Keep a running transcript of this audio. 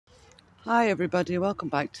Hi everybody, welcome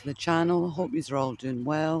back to the channel. Hope you're all doing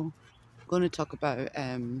well. I'm going to talk about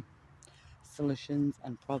solutions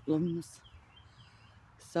and problems.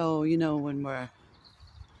 So, when we're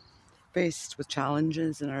faced with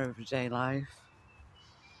challenges in our everyday life,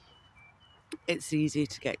 it's easy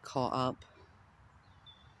to get caught up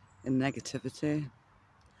in negativity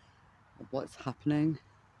of what's happening,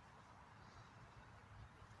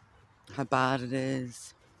 how bad it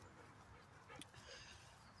is,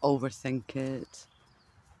 overthink it,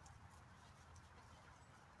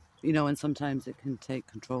 and sometimes it can take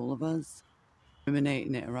control of us,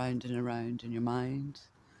 ruminating it around and around in your mind,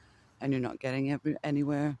 and you're not getting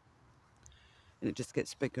anywhere. And it just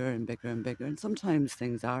gets bigger and bigger and bigger. And sometimes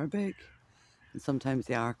things are big and sometimes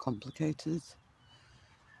they are complicated.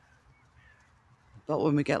 But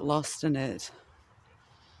when we get lost in it,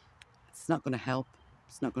 it's not going to help.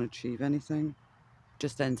 It's not going to achieve anything. It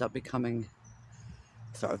just ends up becoming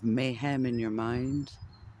sort of mayhem in your mind.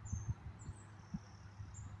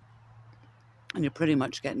 And you're pretty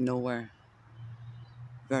much getting nowhere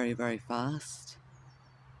very, very fast.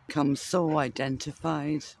 Become so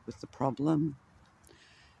identified with the problem,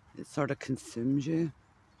 it sort of consumes you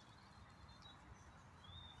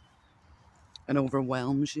and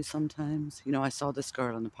overwhelms you sometimes. I saw this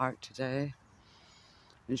girl in the park today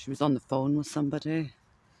and she was on the phone with somebody.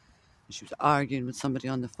 She was arguing with somebody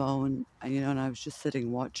on the phone, and I was just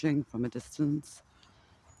sitting watching from a distance,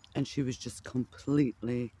 and she was just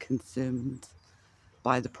completely consumed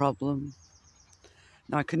by the problem.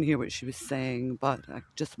 Now, I couldn't hear what she was saying, but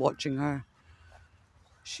just watching her,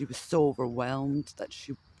 she was so overwhelmed that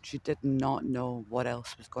she did not know what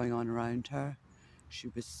else was going on around her. She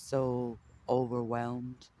was so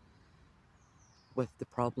overwhelmed with the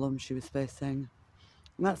problem she was facing.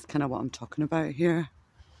 And that's kind of what I'm talking about here.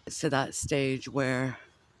 It's to that stage where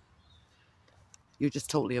you're just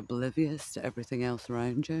totally oblivious to everything else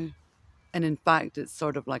around you. And in fact, it's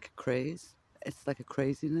sort of like a craze. It's like a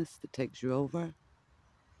craziness that takes you over.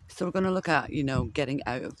 So we're going to look at, getting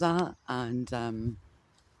out of that and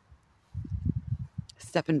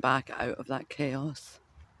stepping back out of that chaos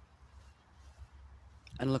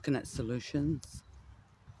and looking at solutions.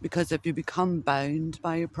 Because if you become bound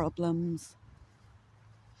by your problems,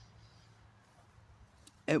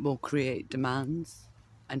 it will create demands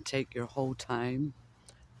and take your whole time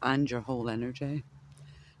and your whole energy.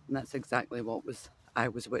 And that's exactly what I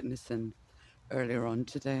was witnessing earlier on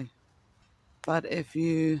today. But if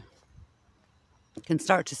you can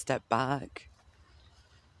start to step back,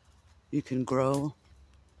 you can grow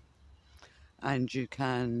and you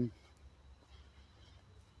can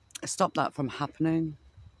stop that from happening,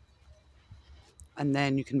 and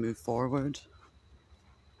then you can move forward.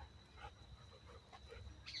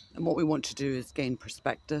 And what we want to do is gain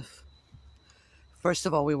perspective. First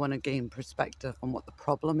of all, we want to gain perspective on what the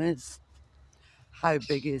problem is. How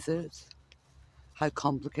big is it? How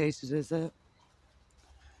complicated is it?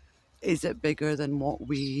 Is it bigger than what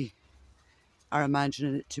we are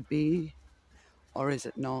imagining it to be, or is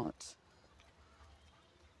it not?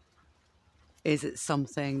 Is it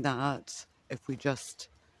something that if we just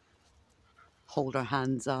hold our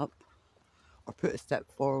hands up or put a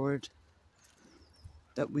step forward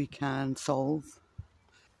that we can solve?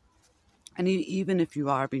 And even if you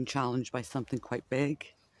are being challenged by something quite big,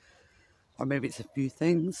 or maybe it's a few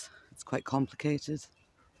things, it's quite complicated,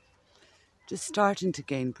 just starting to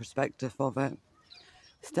gain perspective of it,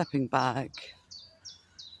 stepping back,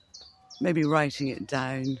 maybe writing it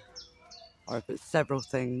down, or if it's several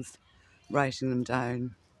things, writing them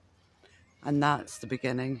down. And that's the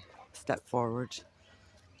beginning, step forward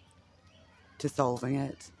to solving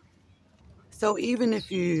it. So even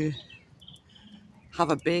if you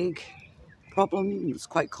have a big problem, it's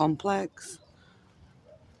quite complex,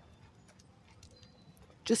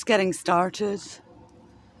 just getting started,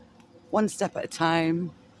 one step at a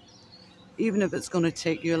time, even if it's going to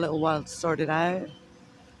take you a little while to sort it out.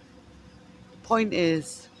 The point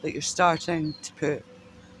is that you're starting to put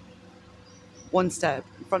one step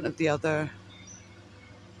in front of the other,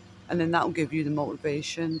 and then that will give you the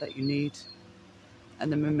motivation that you need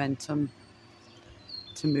and the momentum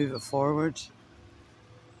to move it forward.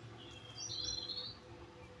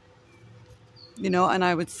 And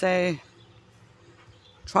I would say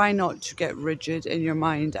try not to get rigid in your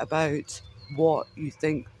mind about what you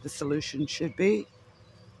think the solution should be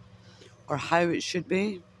or how it should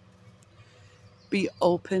be. Be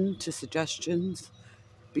open to suggestions.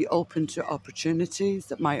 Be open to opportunities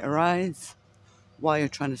that might arise while you're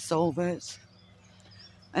trying to solve it.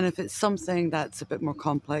 And if it's something that's a bit more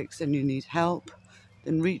complex and you need help,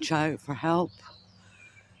 then reach out for help.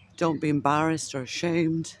 Don't be embarrassed or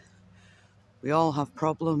ashamed. We all have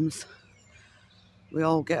problems. We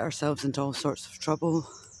all get ourselves into all sorts of trouble,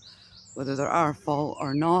 whether they're our fault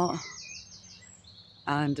or not.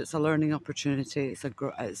 And it's a learning opportunity.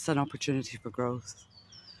 It's an opportunity for growth.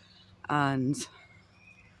 And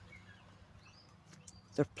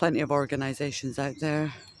there are plenty of organisations out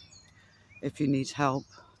there if you need help.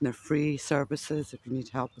 And they're free services if you need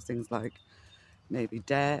help with things like maybe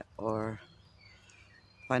debt or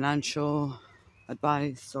financial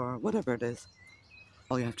advice or whatever it is.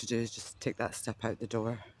 All you have to do is just take that step out the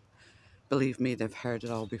door. Believe me, they've heard it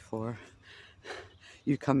all before.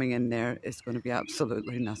 You coming in there is going to be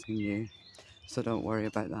absolutely nothing new, so don't worry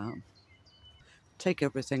about that. Take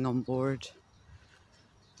everything on board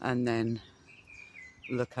and then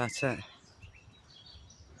look at it.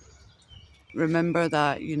 Remember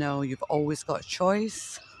that, you've always got a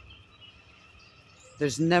choice.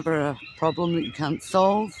 There's never a problem that you can't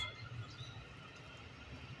solve,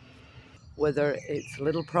 whether it's a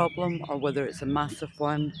little problem or whether it's a massive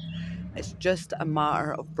one. It's just a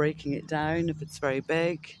matter of breaking it down. If it's very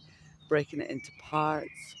big, breaking it into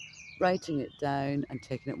parts, writing it down and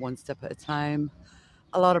taking it one step at a time.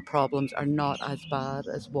 A lot of problems are not as bad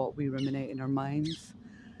as what we ruminate in our minds.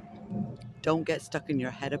 Don't get stuck in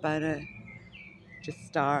your head about it. Just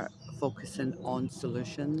start focusing on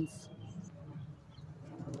solutions.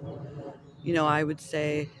 I would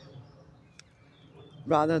say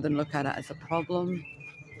rather than look at it as a problem,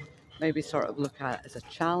 maybe sort of look at it as a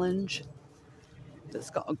challenge that's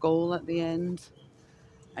got a goal at the end,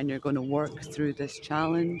 and you're going to work through this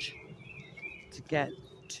challenge to get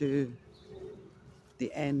to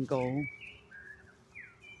the end goal,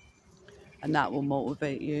 and that will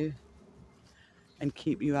motivate you and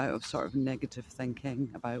keep you out of sort of negative thinking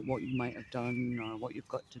about what you might have done or what you've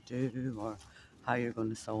got to do or how you're going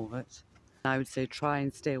to solve it. I would say try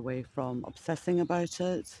and stay away from obsessing about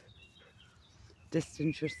it.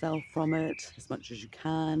 Distance yourself from it as much as you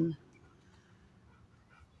can.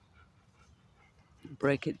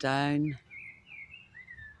 Break it down.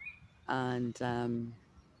 And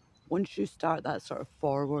once you start that sort of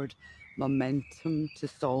forward momentum to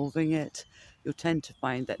solving it, you'll tend to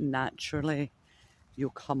find that naturally you'll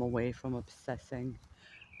come away from obsessing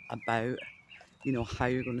about, how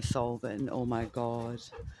you're going to solve it and oh my God,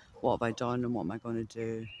 what have I done and what am I going to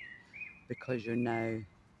do? Because you're now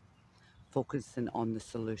focusing on the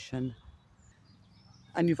solution.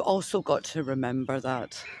 And you've also got to remember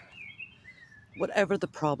that whatever the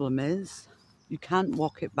problem is, you can't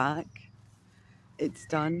walk it back. It's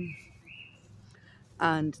done.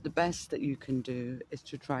 And the best that you can do is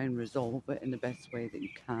to try and resolve it in the best way that you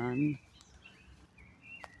can.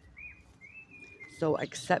 So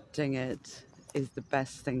accepting it is the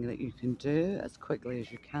best thing that you can do as quickly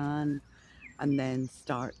as you can, and then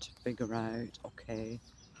start to figure out, okay,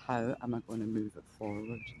 how am I going to move it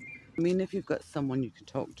forward? I mean, if you've got someone you can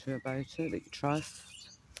talk to about it that you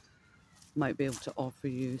trust, might be able to offer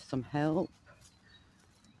you some help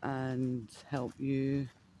and help you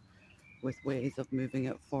with ways of moving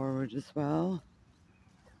it forward as well.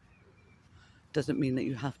 Doesn't mean that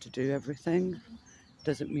you have to do everything.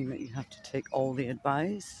 Doesn't mean that you have to take all the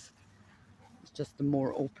advice. It's just the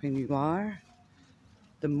more open you are,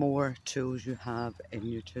 the more tools you have in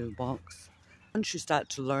your toolbox. Once you start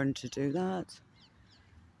to learn to do that,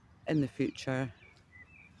 in the future,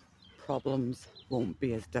 problems won't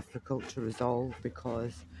be as difficult to resolve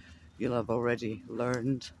because you'll have already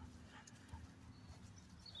learned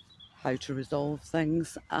how to resolve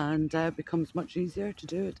things, and it becomes much easier to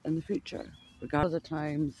do it in the future. Regardless of the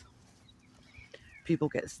times, people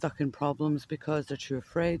get stuck in problems because they're too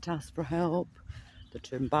afraid to ask for help, they're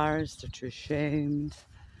too embarrassed, they're too ashamed,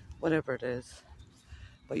 whatever it is.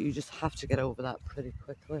 But you just have to get over that pretty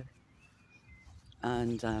quickly.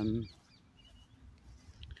 And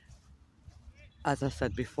as I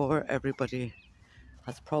said before, everybody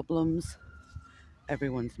has problems.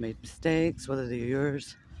 Everyone's made mistakes, whether they're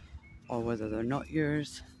yours or whether they're not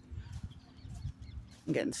yours.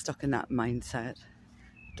 And getting stuck in that mindset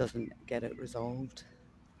doesn't get it resolved.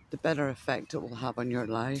 The better effect it will have on your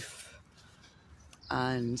life,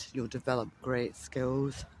 and you'll develop great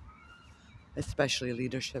skills, especially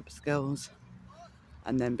leadership skills,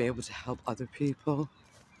 and then be able to help other people,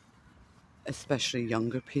 especially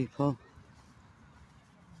younger people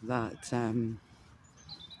that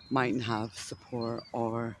mightn't have support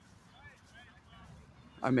or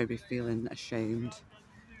are maybe feeling ashamed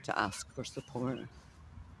to ask for support.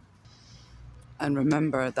 And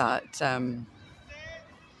remember that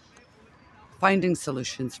finding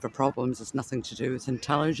solutions for problems has nothing to do with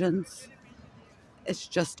intelligence. It's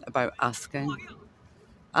just about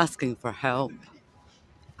asking for help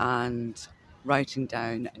and writing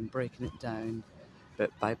down and breaking it down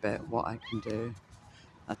bit by bit what I can do.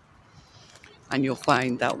 And you'll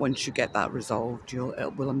find that once you get that resolved,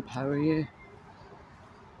 it will empower you.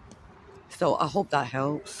 So I hope that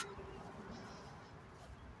helps.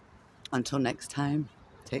 Until next time,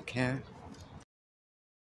 take care.